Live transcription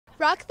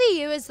Rock the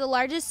U is the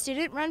largest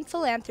student-run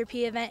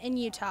philanthropy event in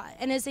Utah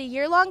and is a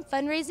year-long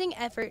fundraising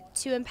effort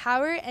to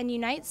empower and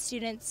unite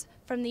students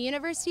from the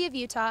University of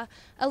Utah,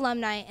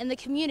 alumni, and the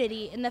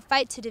community in the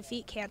fight to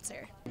defeat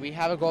cancer. We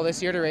have a goal this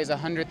year to raise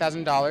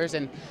 $100,000,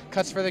 and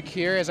Cuts for the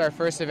Cure is our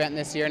first event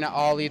this year, and it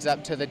all leads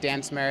up to the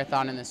dance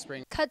marathon in the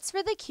spring. Cuts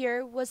for the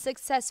Cure was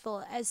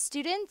successful as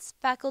students,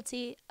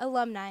 faculty,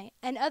 alumni,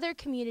 and other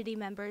community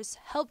members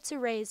helped to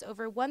raise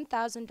over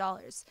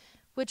 $1,000,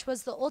 which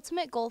was the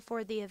ultimate goal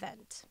for the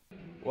event.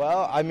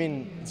 Well, I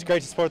mean, it's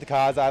great to support the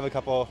cause. I have a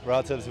couple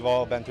relatives who've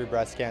all been through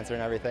breast cancer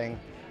and everything.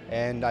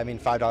 And I mean,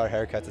 $5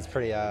 haircuts is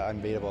pretty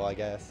unbeatable, I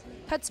guess.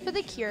 Cuts for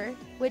the Cure,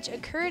 which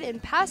occurred in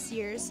past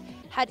years,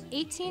 had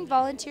 18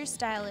 volunteer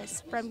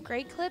stylists from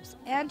Great Clips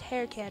and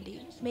Hair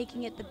Candy,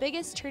 making it the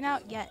biggest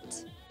turnout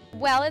yet.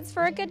 Well, it's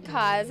for a good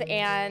cause,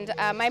 and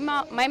my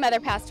mother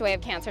passed away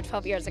of cancer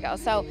 12 years ago,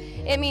 so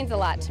it means a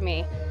lot to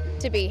me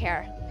to be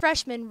here.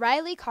 Freshman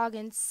Riley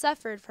Coggins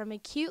suffered from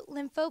acute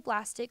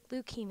lymphoblastic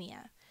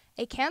leukemia,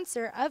 a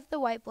cancer of the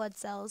white blood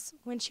cells,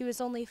 when she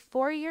was only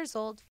 4 years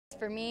old.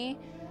 For me,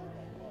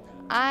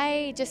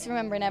 I just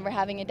remember never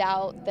having a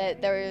doubt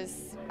that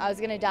I was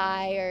gonna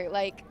die,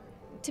 or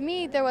to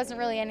me there wasn't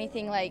really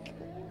anything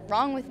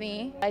wrong with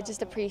me. I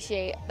just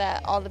appreciate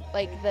that all the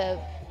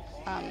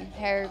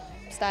hair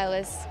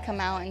stylists come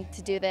out and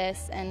to do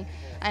this, and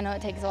I know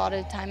it takes a lot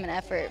of time and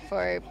effort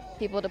for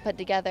people to put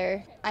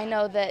together. I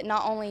know that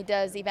not only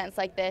does events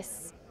like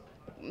this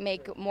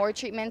make more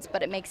treatments,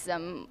 but it makes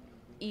them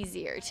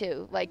easier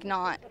too,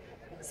 not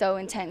so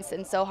intense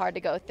and so hard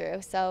to go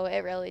through. So it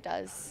really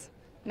does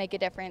make a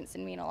difference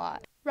and mean a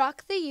lot.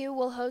 Rock the U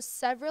will host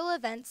several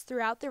events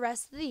throughout the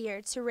rest of the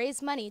year to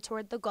raise money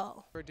toward the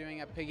goal. We're doing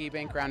a piggy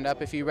bank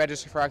roundup. If you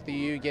register for Rock the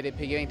U, you get a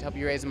piggy bank to help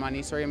you raise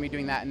money. So we're going to be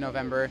doing that in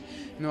November.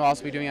 And we'll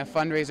also be doing a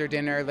fundraiser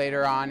dinner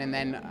later on. And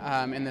then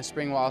in the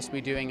spring, we'll also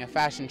be doing a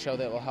fashion show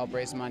that will help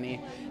raise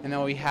money. And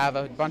then we have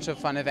a bunch of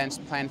fun events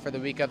planned for the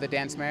week of the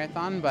dance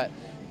marathon, but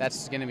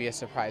that's going to be a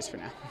surprise for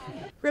now.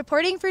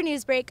 Reporting for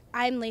Newsbreak,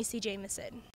 I'm Lacey Jamison.